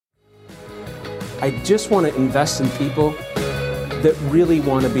I just want to invest in people that really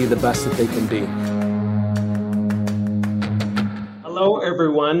want to be the best that they can be. Hello,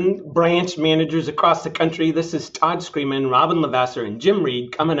 everyone. Branch managers across the country. This is Todd Screaman, Robin Lavasser, and Jim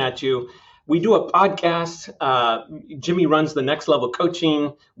Reed coming at you. We do a podcast. Jimmy runs the Next Level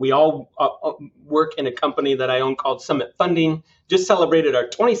Coaching. We all work in a company that I own called Summit Funding. Just celebrated our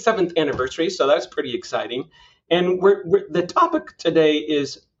 27th anniversary, so that's pretty exciting. And the topic today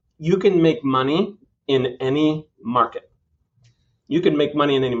is you can make money in any market. You can make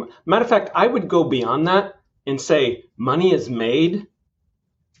money in any market. Matter of fact, I would go beyond that and say money is made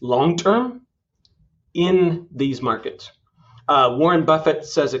long-term in these markets. Warren Buffett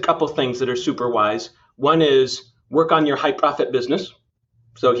says a couple things that are super wise. One is work on your high profit business.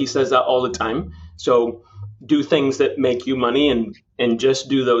 So he says that all the time. So do things that make you money and just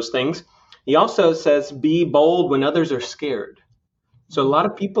do those things. He also says be bold when others are scared. So a lot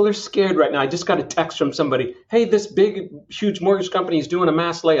of people are scared right now. I just got a text from somebody. Hey, this big, huge mortgage company is doing a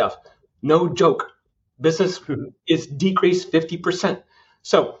mass layoff. No joke. Business is decreased 50%.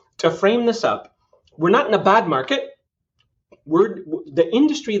 So to frame this up, we're not in a bad market. The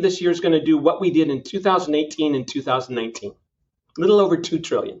industry this year is going to do what we did in 2018 and 2019, a little over 2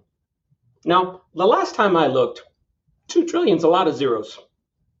 trillion. Now, the last time I looked, 2 trillion is a lot of zeros.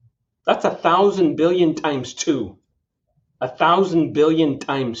 That's 1,000 billion times 2. 1,000 billion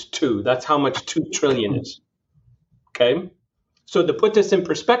times 2. That's how much 2 trillion is. Okay. So to put this in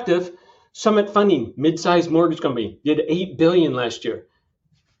perspective, Summit Funding, mid-sized mortgage company, did 8 billion last year.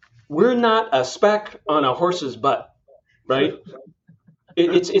 We're not a speck on a horse's butt, right?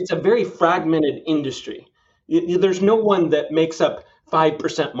 It's a very fragmented industry. There's no one that makes up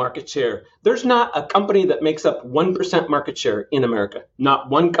 5% market share. There's not a company that makes up 1% market share in America.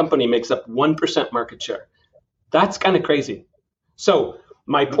 Not one company makes up 1% market share. That's kind of crazy. So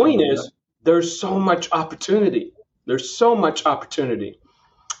my point is there's so much opportunity. There's so much opportunity.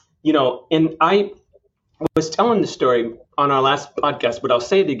 You know, and I was telling the story on our last podcast, but I'll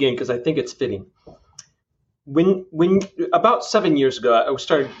say it again because I think it's fitting. When about 7 years ago, I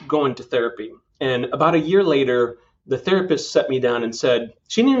started going to therapy. And about a year later, the therapist sat me down and said,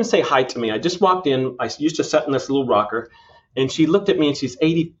 she didn't even say hi to me. I just walked in. I used to sit in this little rocker. And she looked at me, and she's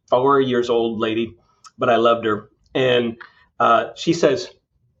 84 years old lady, but I loved her. And she says,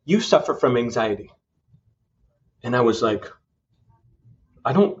 you suffer from anxiety. And I was like,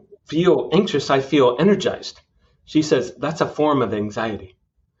 I don't feel anxious. I feel energized. She says, that's a form of anxiety.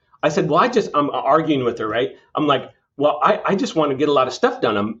 I said, well, I'm arguing with her, right? I'm like, well, I just want to get a lot of stuff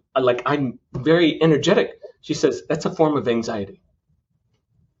done. I'm very energetic. She says, that's a form of anxiety.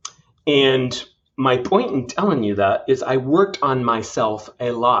 And my point in telling you that is I worked on myself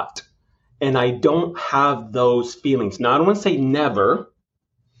a lot. And I don't have those feelings. Now, I don't want to say never,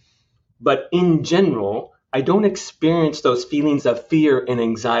 but in general, I don't experience those feelings of fear and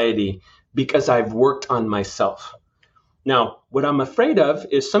anxiety because I've worked on myself. Now, what I'm afraid of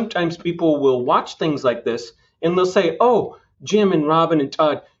is sometimes people will watch things like this and they'll say, oh, Jim and Robin and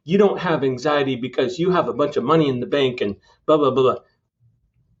Todd, you don't have anxiety because you have a bunch of money in the bank and blah, blah, blah, blah.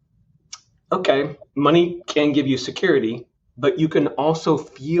 Okay, money can give you security, but you can also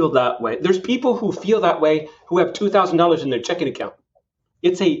feel that way. There's people who feel that way who have $2,000 in their checking account.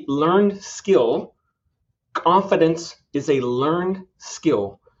 It's a learned skill. Confidence is a learned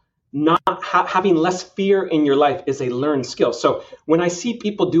skill. Not having less fear in your life is a learned skill. So when I see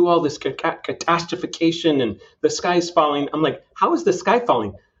people do all this catastrophification and the sky's falling, I'm like, how is the sky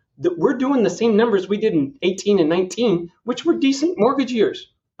falling? We're doing the same numbers we did in 18 and 19, which were decent mortgage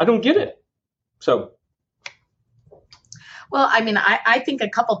years. I don't get it. So. Well, I mean, I think a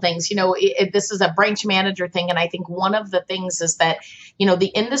couple things, this is a branch manager thing. And I think one of the things is that,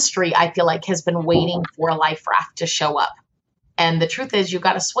 the industry, I feel like, has been waiting for a life raft to show up. And the truth is you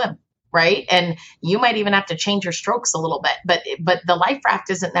got to swim, right? And you might even have to change your strokes a little bit. But the life raft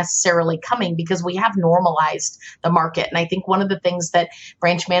isn't necessarily coming because we have normalized the market. And I think one of the things that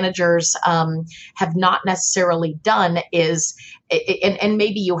branch managers have not necessarily done is, and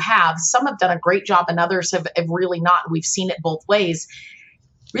maybe you have, some have done a great job and others have really not. We've seen it both ways.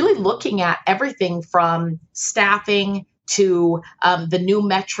 Really looking at everything from staffing to the new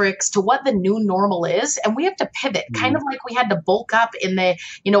metrics, to what the new normal is. And we have to pivot, kind of like we had to bulk up in the,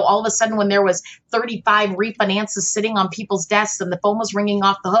 all of a sudden when there was 35 refinances sitting on people's desks and the phone was ringing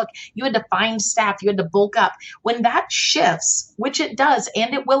off the hook, you had to find staff, you had to bulk up. When that shifts, which it does,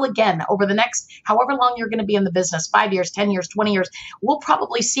 and it will again over the next, however long you're going to be in the business, 5 years, 10 years, 20 years, we'll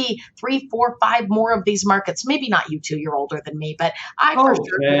probably see 3, 4, 5 more of these markets. Maybe not you two, you're older than me, but I for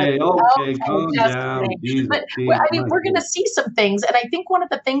sure. Okay, calm down. But I mean, we're going to see some things. And I think one of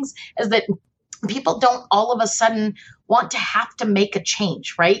the things is that people don't all of a sudden want to have to make a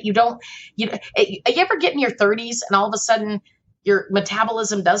change, right? You ever get in your 30s and all of a sudden your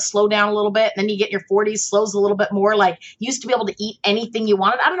metabolism does slow down a little bit, and then you get in your 40s, slows a little bit more. Like, you used to be able to eat anything you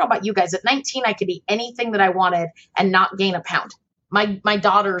wanted. I don't know about you guys. At 19, I could eat anything that I wanted and not gain a pound. My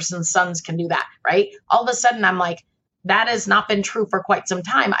daughters and sons can do that, right? All of a sudden I'm like, that has not been true for quite some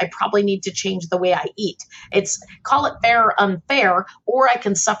time. I probably need to change the way I eat. It's, call it fair or unfair, or I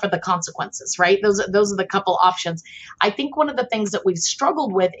can suffer the consequences, right? Those are the couple options. I think one of the things that we've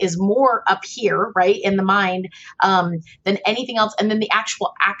struggled with is more up here, right, in the mind, than anything else. And then the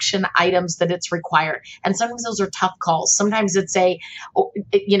actual action items that it's required. And sometimes those are tough calls. Sometimes it's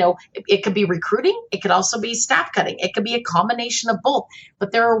it could be recruiting. It could also be staff cutting. It could be a combination of both.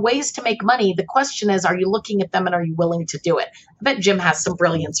 But there are ways to make money. The question is, are you looking at them and are you willing to do it? I bet Jim has some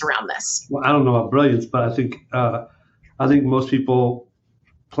brilliance around this. Well, I don't know about brilliance, but I think most people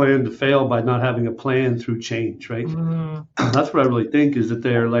plan to fail by not having a plan through change, right? That's what I really think, is that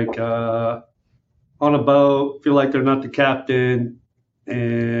they're like on a boat, feel like they're not the captain,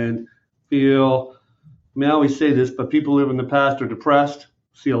 and I always say this, but people who live in the past are depressed.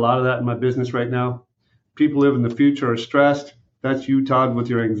 See a lot of that in my business right now. People who live in the future are stressed. That's you, Todd, with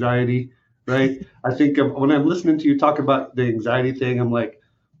your anxiety. Right. I think when I'm listening to you talk about the anxiety thing, I'm like,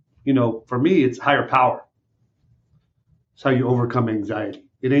 for me, it's higher power. It's how you overcome anxiety.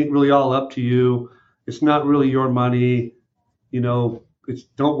 It ain't really all up to you. It's not really your money. It's,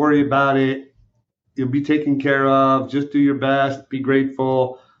 don't worry about it. You'll be taken care of. Just do your best. Be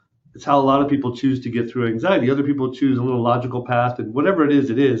grateful. It's how a lot of people choose to get through anxiety. Other people choose a little logical path, and whatever it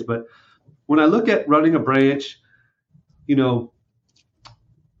is. But when I look at running a branch,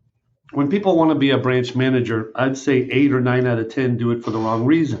 when people want to be a branch manager, I'd say 8 or 9 out of 10 do it for the wrong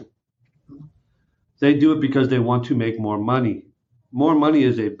reason. They do it because they want to make more money. More money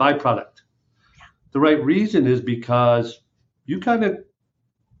is a byproduct. The right reason is because you kind of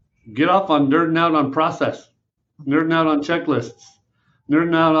get off on nerding out on process, nerding out on checklists,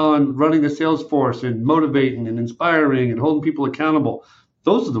 nerding out on running a sales force and motivating and inspiring and holding people accountable.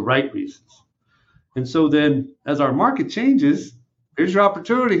 Those are the right reasons. And so then as our market changes, here's your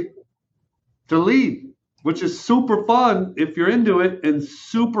opportunity to lead, which is super fun if you're into it and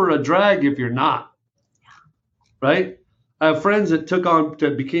super a drag if you're not, right? I have friends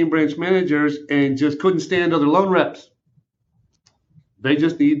that became branch managers and just couldn't stand other loan reps. They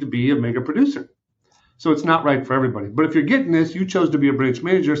just need to be a mega producer. So it's not right for everybody. But if you're getting this, you chose to be a branch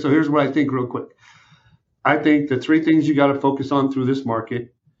manager. So here's what I think real quick. I think the 3 things you got to focus on through this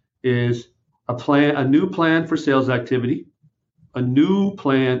market is a new plan for sales activity, a new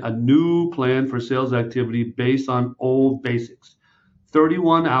plan for sales activity based on old basics.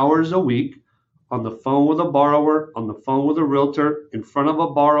 31 hours a week on the phone with a borrower, on the phone with a realtor, in front of a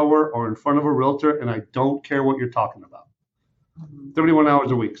borrower or in front of a realtor, and I don't care what you're talking about. 31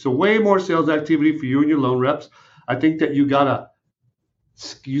 hours a week. So way more sales activity for you and your loan reps. I think that you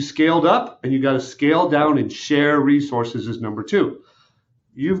scaled up and you got to scale down and share resources is number 2.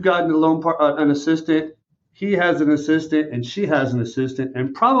 You've got an assistant. He has an assistant and she has an assistant,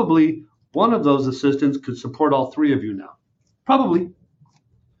 and probably one of those assistants could support all 3 of you now. Probably.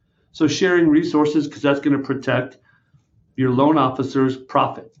 So sharing resources, because that's going to protect your loan officer's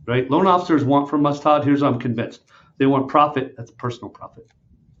profit, right? Loan officers want from us, Todd, here's what I'm convinced. They want profit. That's personal profit.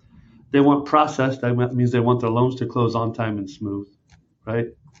 They want process. That means they want their loans to close on time and smooth, right?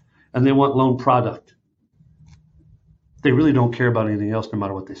 And they want loan product. They really don't care about anything else, no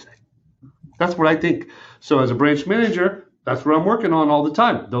matter what they say. That's what I think. So as a branch manager, that's what I'm working on all the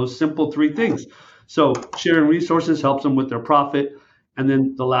time, those simple 3 things. So sharing resources helps them with their profit. And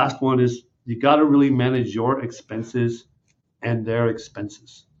then the last one is you got to really manage your expenses and their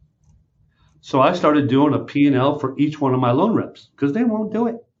expenses. So I started doing a P&L for each one of my loan reps because they won't do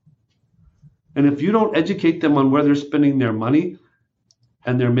it. And if you don't educate them on where they're spending their money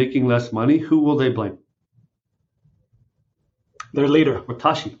and they're making less money, who will they blame? Their leader.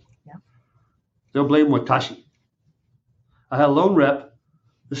 Watashi. Yeah. They'll blame Watashi. I had a loan rep.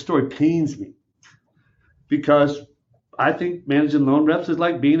 This story pains me because I think managing loan reps is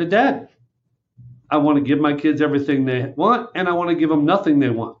like being a dad. I want to give my kids everything they want, and I want to give them nothing they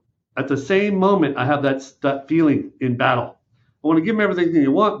want. At the same moment, I have that feeling in battle. I want to give them everything they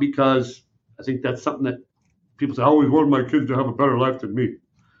want because I think that's something that people say, I always want my kids to have a better life than me.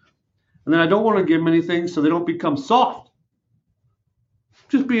 And then I don't want to give them anything so they don't become soft.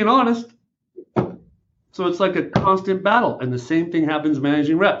 Just being honest. So it's like a constant battle. And the same thing happens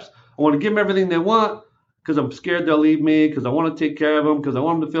managing reps. I want to give them everything they want because I'm scared they'll leave me, because I want to take care of them, because I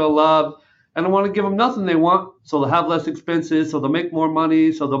want them to feel loved. and I want to give them nothing they want, so they'll have less expenses, so they'll make more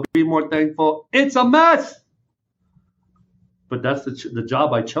money, so they'll be more thankful. It's a mess. But that's the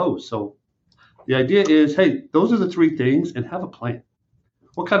job I chose. So the idea is, hey, those are the three things, and have a plan.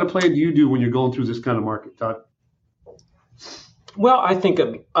 What kind of plan do you do when you're going through this kind of market, Todd? Well, I think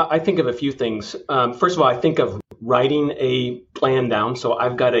of a few things. First of all, I think of writing a plan down. So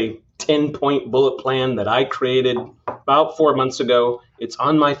I've got a 10-point bullet plan that I created about 4 months ago. It's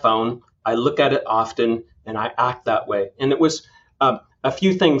on my phone. I look at it often, and I act that way. And it was a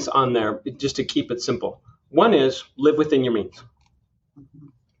few things on there just to keep it simple. One is live within your means.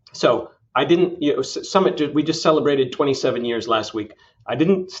 So I didn't, Summit, we just celebrated 27 years last week. I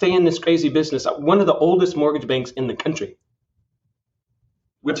didn't stay in this crazy business. One of the oldest mortgage banks in the country,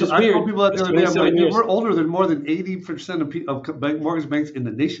 which is weird. I told people out there, we're older than more than 80% of mortgage banks in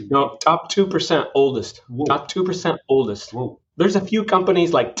the nation. No, top 2% oldest. Whoa. Top 2% oldest. Whoa. There's a few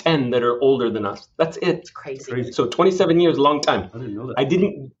companies like 10 that are older than us. That's it. It's crazy. So 27 years, a long time. I didn't know that. I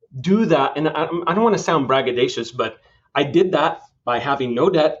didn't do that. And I don't want to sound braggadocious, but I did that by having no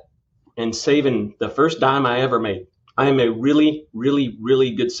debt and saving the first dime I ever made. I am a really, really,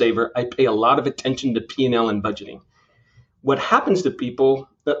 really good saver. I pay a lot of attention to P&L and budgeting. What happens to people,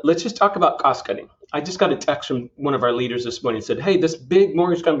 let's just talk about cost cutting. I just got a text from one of our leaders this morning and said, hey, this big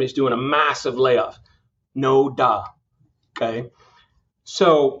mortgage company is doing a massive layoff. No duh. Okay.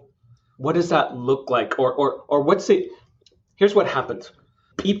 So what does that look like? Or what's it? Here's what happens.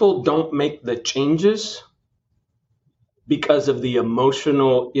 People don't make the changes because of the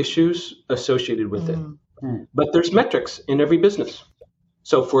emotional issues associated with it. But there's metrics in every business.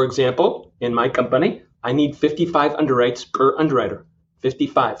 So for example, in my company, I need 55 underwrites per underwriter,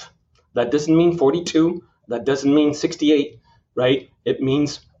 55. That doesn't mean 42. That doesn't mean 68, right? It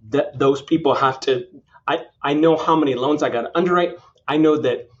means that those people have to, I know how many loans I got to underwrite. I know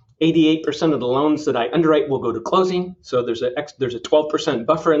that 88% of the loans that I underwrite will go to closing. So there's a 12%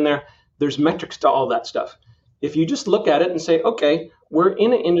 buffer in there. There's metrics to all that stuff. If you just look at it and say, okay, we're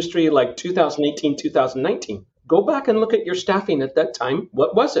in an industry like 2018, 2019. Go back and look at your staffing at that time.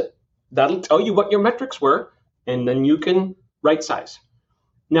 What was it? That'll tell you what your metrics were, and then you can right size.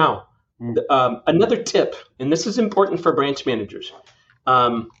 Now, another tip, and this is important for branch managers.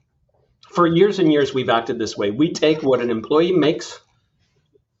 For years and years, we've acted this way. We take what an employee makes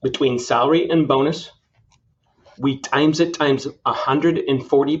between salary and bonus. We times it times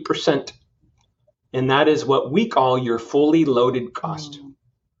 140%. And that is what we call your fully loaded cost.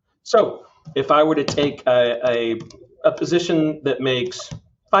 So if I were to take a position that makes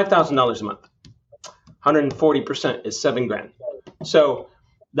 $5,000 a month, 140% is $7,000. So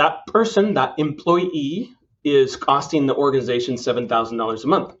that person, that employee, is costing the organization $7,000 a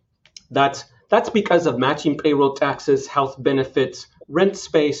month. That's because of matching payroll taxes, health benefits, rent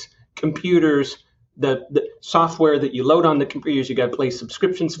space, computers, the software that you load on the computers, you got to pay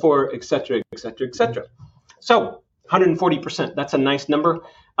subscriptions for, et cetera, et cetera, et cetera. So 140%, that's a nice number.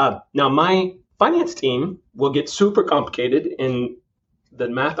 Now my finance team will get super complicated, and the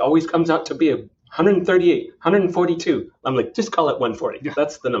math always comes out to be 138, 142. I'm like, just call it 140.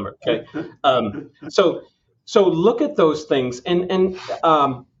 That's the number. Okay. So look at those things, and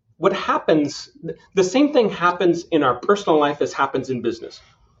what happens, the same thing happens in our personal life as happens in business.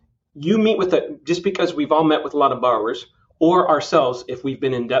 You meet with just because we've all met with a lot of borrowers, or ourselves if we've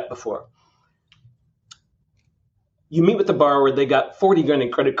been in debt before. You meet with the borrower, they got 40 grand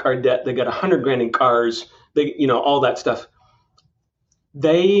in credit card debt, they got 100 grand in cars, all that stuff.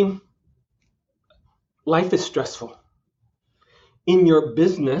 Life is stressful. In your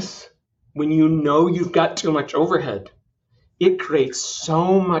business, when you know you've got too much overhead, it creates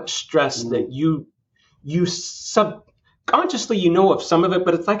so much stress that you subconsciously you know of some of it,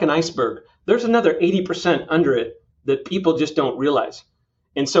 but it's like an iceberg. There's another 80% under it that people just don't realize.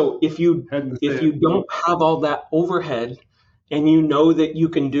 And so if you don't have all that overhead, and you know that you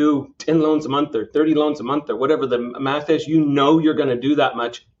can do 10 loans a month or 30 loans a month or whatever the math is, you know you're going to do that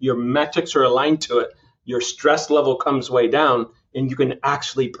much. Your metrics are aligned to it. Your stress level comes way down, and you can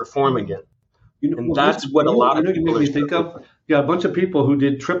actually perform again. That's what a lot of people make me think of. Yeah, a bunch of people who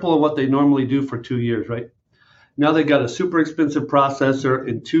did triple of what they normally do for 2 years, right? Now they got a super expensive processor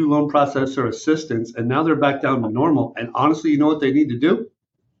and 2 loan processor assistants, and now they're back down to normal. And honestly, you know what they need to do?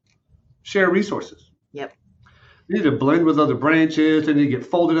 Share resources. Yep. They need to blend with other branches. They need to get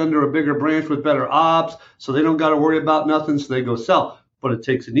folded under a bigger branch with better ops, so they don't got to worry about nothing, so they go sell. But it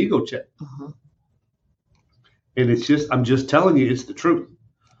takes an ego check. And I'm just telling you, it's the truth.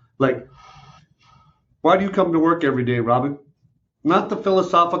 Like, why do you come to work every day, Robin? Not the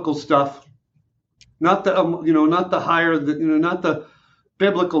philosophical stuff, not the not the higher, not the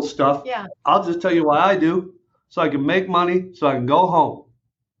biblical stuff. Yeah. I'll just tell you why I do, so I can make money, so I can go home,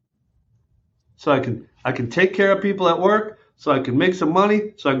 so I can take care of people at work, so I can make some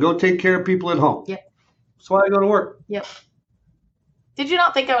money, so I can go take care of people at home. Yep. That's why I go to work. Yep. Did you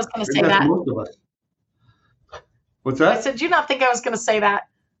not think I was going to say That's that? most of us. What's I that? said, did you not think I was going to say that?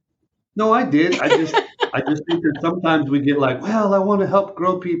 No, I did. I just think that sometimes we get like, well, I want to help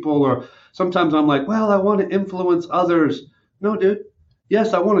grow people, or sometimes I'm like, well, I want to influence others. No, dude.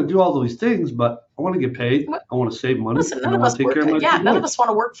 Yes, I want to do all these things, but I want to get paid. I want to save money. Listen, and none I of want us to take work. care of my Yeah, none of boys. us want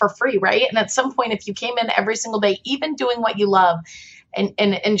to work for free, right? And at some point, if you came in every single day, even doing what you love,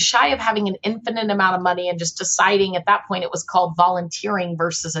 and shy of having an infinite amount of money and just deciding at that point it was called volunteering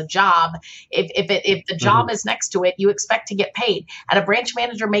versus a job. If the job is next to it, you expect to get paid. And a branch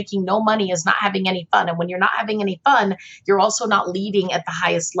manager making no money is not having any fun. And when you're not having any fun, you're also not leading at the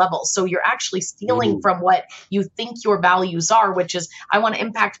highest level. So you're actually stealing from what you think your values are, which is I want to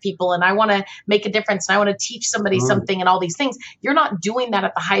impact people and I want to make a difference and I want to teach somebody something and all these things. You're not doing that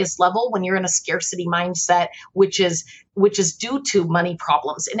at the highest level when you're in a scarcity mindset, which is due to money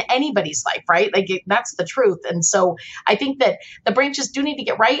problems in anybody's life, right? Like that's the truth. And so I think that the branches do need to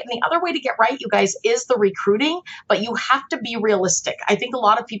get right. And the other way to get right, you guys, is the recruiting, but you have to be realistic. I think a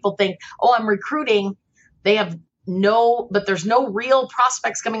lot of people think, oh, I'm recruiting. But there's no real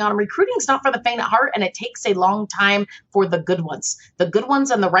prospects coming on. Recruiting is not for the faint at heart, and it takes a long time for the good ones. The good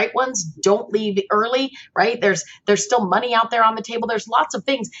ones and the right ones don't leave early, right? There's still money out there on the table. There's lots of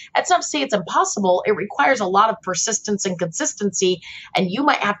things. That's not to say it's impossible. It requires a lot of persistence and consistency, and you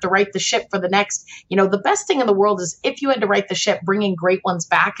might have to right the ship for the next. The best thing in the world is if you had to right the ship, bringing great ones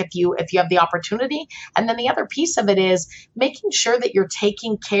back if you have the opportunity. And then the other piece of it is making sure that you're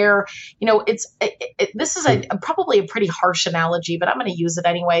taking care. This is probably a pretty harsh analogy, but I'm going to use it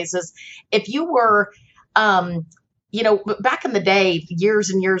anyways, is if you were, back in the day, years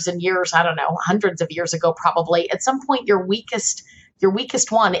and years and years, I don't know, hundreds of years ago, probably at some point, your weakest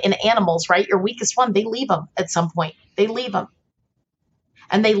one in animals, right? Your weakest one, they leave them at some point. They leave them.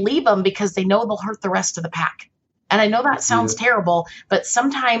 And they leave them because they know they'll hurt the rest of the pack. And I know that sounds terrible, but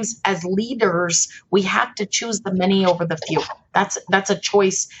sometimes as leaders, we have to choose the many over the few. That's a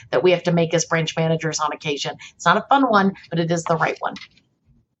choice that we have to make as branch managers on occasion. It's not a fun one, but it is the right one.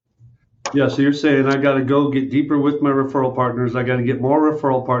 Yeah, so you're saying I got to go get deeper with my referral partners. I got to get more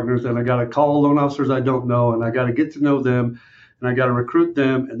referral partners, and I got to call loan officers I don't know, and I got to get to know them, and I got to recruit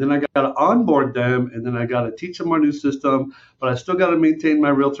them, and then I got to onboard them, and then I got to teach them our new system, but I still got to maintain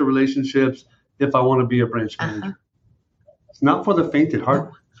my realtor relationships if I want to be a branch manager. It's not for the faint at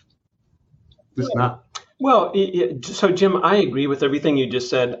heart. It's not. Well, so Jim, I agree with everything you just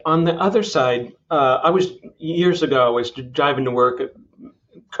said. On the other side, years ago, I was driving to work. A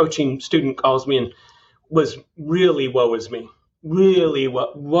coaching student calls me and was really woe is me. Really,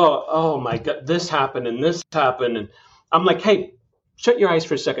 whoa, oh my God, this happened and this happened. And I'm like, hey, shut your eyes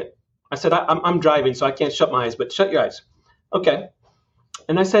for a second. I said, I'm driving, so I can't shut my eyes, but shut your eyes. Okay.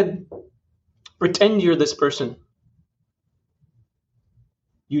 And I said, pretend you're this person.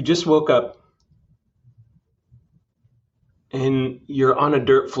 You just woke up and you're on a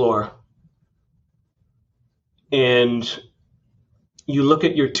dirt floor and you look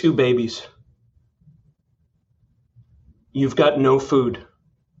at your two babies. You've got no food.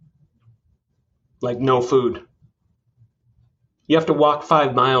 Like no food. You have to walk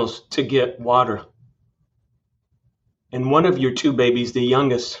 5 miles to get water. And one of your two babies, the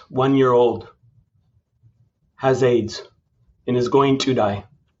youngest, 1 year old, has AIDS and is going to die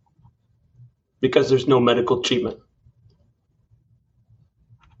because there's no medical treatment.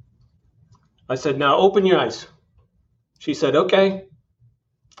 I said, now open your eyes. She said, okay.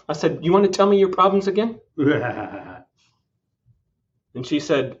 I said, you want to tell me your problems again? And she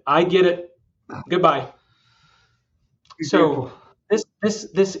said, I get it. Goodbye. So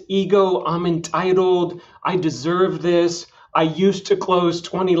this ego, I'm entitled, I deserve this. I used to close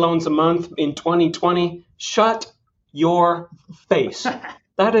 20 loans a month in 2020. Shut your face.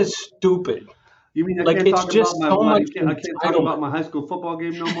 That is stupid. You mean like it's just so much I can't talk about my high school football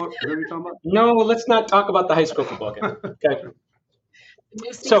game no more? Is that what you're talking about? No, let's not talk about the high school football game. Okay.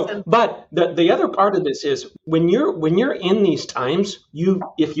 So, but the other part of this is when you're in these times,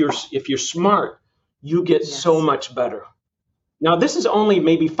 if you're smart, you get so much better. Now, this is only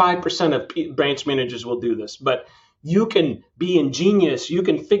maybe 5% of branch managers will do this, but you can be ingenious. You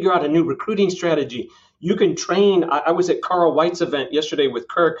can figure out a new recruiting strategy. You can train. I was at Carl White's event yesterday with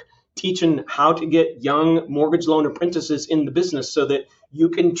Kirk, teaching how to get young mortgage loan apprentices in the business so that you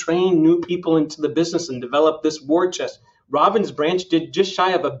can train new people into the business and develop this war chest. Robin's branch did just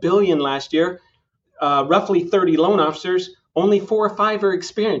shy of $1 billion last year, roughly 30 loan officers. only 4 or 5 are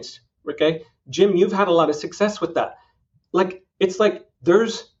experienced. Okay, Jim, you've had a lot of success with that. Like, it's like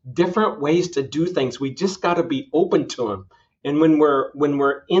there's different ways to do things. We just got to be open to them. And when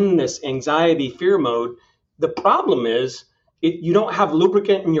we're in this anxiety, fear mode, the problem is you don't have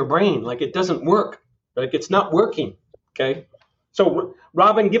lubricant in your brain. Like, it doesn't work. Like, it's not working. Okay. So,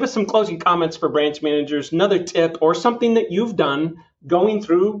 Robin, give us some closing comments for branch managers, another tip or something that you've done going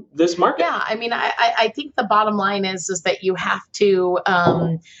through this market. Yeah, I mean, I think the bottom line is that you have to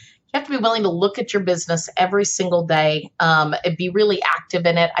be willing to look at your business every single day, and be really active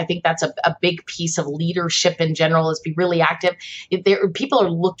in it. I think that's a big piece of leadership in general, is be really active. People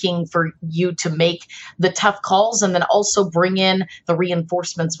are looking for you to make the tough calls and then also bring in the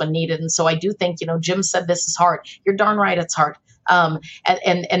reinforcements when needed. And so I do think, Jim said this is hard. You're darn right, it's hard.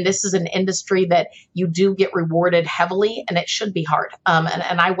 And this is an industry that you do get rewarded heavily, and it should be hard.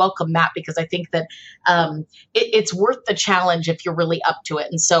 And I welcome that, because I think that it's worth the challenge if you're really up to it.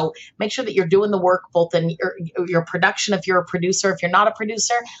 And so make sure that you're doing the work, both in your production. If you're a producer, if you're not a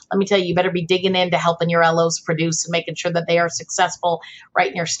producer, let me tell you, you better be digging into helping your LOs produce and making sure that they are successful, right,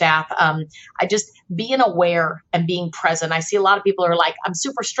 in your staff. I just being aware and being present. I see a lot of people are like, I'm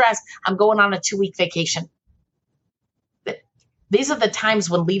super stressed, I'm going on a 2-week vacation. These are the times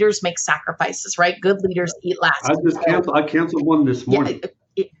when leaders make sacrifices, right? Good leaders eat last. I canceled one this morning.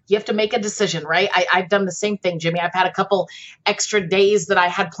 Yeah, you have to make a decision, right? I've done the same thing, Jimmy. I've had a couple extra days that I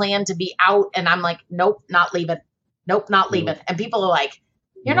had planned to be out, and I'm like, nope, not leaving. Nope, not leaving. And people are like,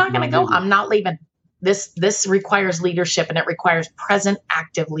 you're not going to go. I'm not leaving. This requires leadership, and it requires present,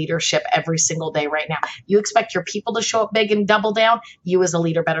 active leadership every single day right now. You expect your people to show up big and double down. You as a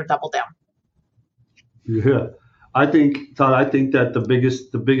leader better double down. Yeah. I think, Todd, that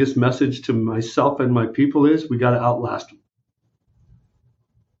the biggest message to myself and my people is we got to outlast them.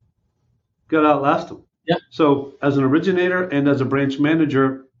 Yeah. So as an originator and as a branch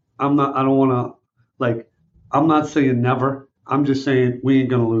manager, I'm not saying never. I'm just saying we ain't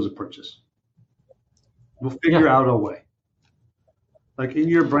going to lose a purchase. We'll figure out a way. Like in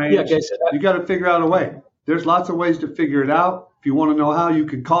your branch, you got to figure out a way. There's lots of ways to figure it out. If you want to know how, you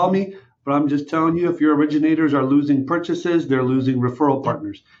can call me. But I'm just telling you, if your originators are losing purchases, they're losing referral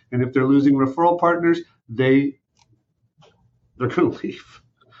partners. And if they're losing referral partners, they're going to leave.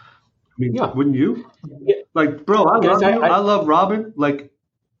 I mean, wouldn't you? Yeah. Like, bro, I love Robin. Like,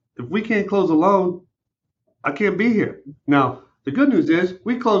 if we can't close a loan, I can't be here. Now, the good news is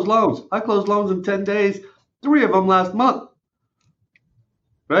we close loans. I closed loans in 10 days, 3 of them last month.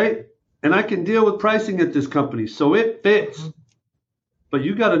 Right? And I can deal with pricing at this company, so it fits. But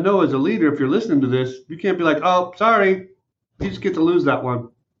you got to know as a leader, if you're listening to this, you can't be like, oh, sorry, you just get to lose that one.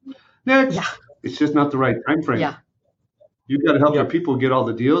 Next. Yeah. It's just not the right time frame. Yeah. You got to help your people get all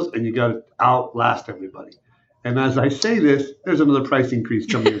the deals, and you got to outlast everybody. And as I say this, there's another price increase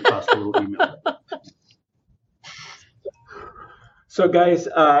coming across the little email. So, guys,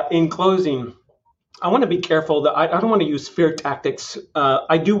 in closing, I want to be careful that I don't want to use fear tactics.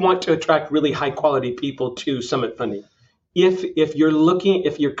 I do want to attract really high quality people to Summit Funding. If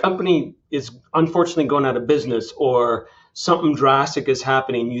your company is unfortunately going out of business or something drastic is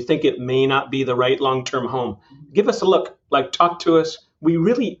happening, you think it may not be the right long-term home, give us a look. Like, talk to us. We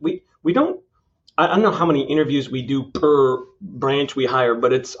don't. I don't know how many interviews we do per branch we hire,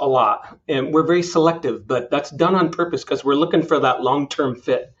 but it's a lot, and we're very selective. But that's done on purpose because we're looking for that long-term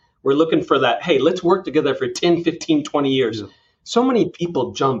fit. We're looking for that. Hey, let's work together for 10, 15, 20 years. Yeah. So many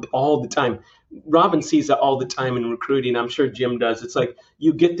people jump all the time. Robin sees that all the time in recruiting. I'm sure Jim does. It's like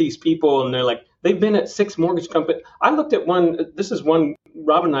you get these people and they're like, they've been at 6 mortgage companies. I looked at one. This is one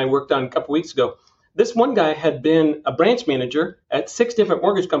Robin and I worked on a couple weeks ago. This one guy had been a branch manager at 6 different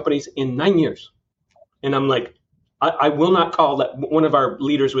mortgage companies in 9 years. And I'm like, I will not call that. One of our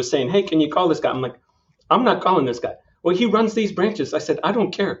leaders was saying, hey, can you call this guy? I'm like, I'm not calling this guy. Well, he runs these branches. I said, I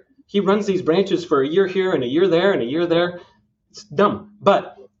don't care. He runs these branches for a year here and a year there and a year there. It's dumb.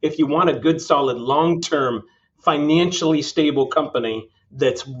 But if you want a good, solid, long-term, financially stable company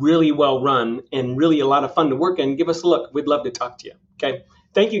that's really well run and really a lot of fun to work in, give us a look. We'd love to talk to you. Okay.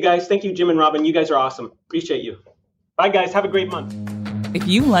 Thank you, guys. Thank you, Jim and Robin. You guys are awesome. Appreciate you. Bye, guys. Have a great month. If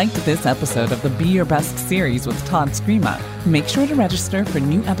you liked this episode of the Be Your Best series with Todd Scrima, make sure to register for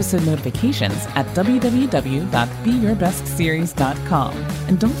new episode notifications at www.beyourbestseries.com.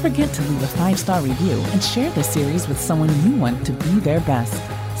 And don't forget to leave a 5-star review and share this series with someone you want to be their best.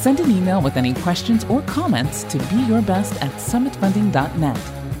 Send an email with any questions or comments to beyourbest@summitfunding.net.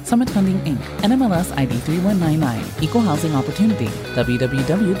 Summit Funding, Inc., NMLS ID 3199, Equal Housing Opportunity,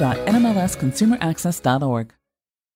 www.nmlsconsumeraccess.org.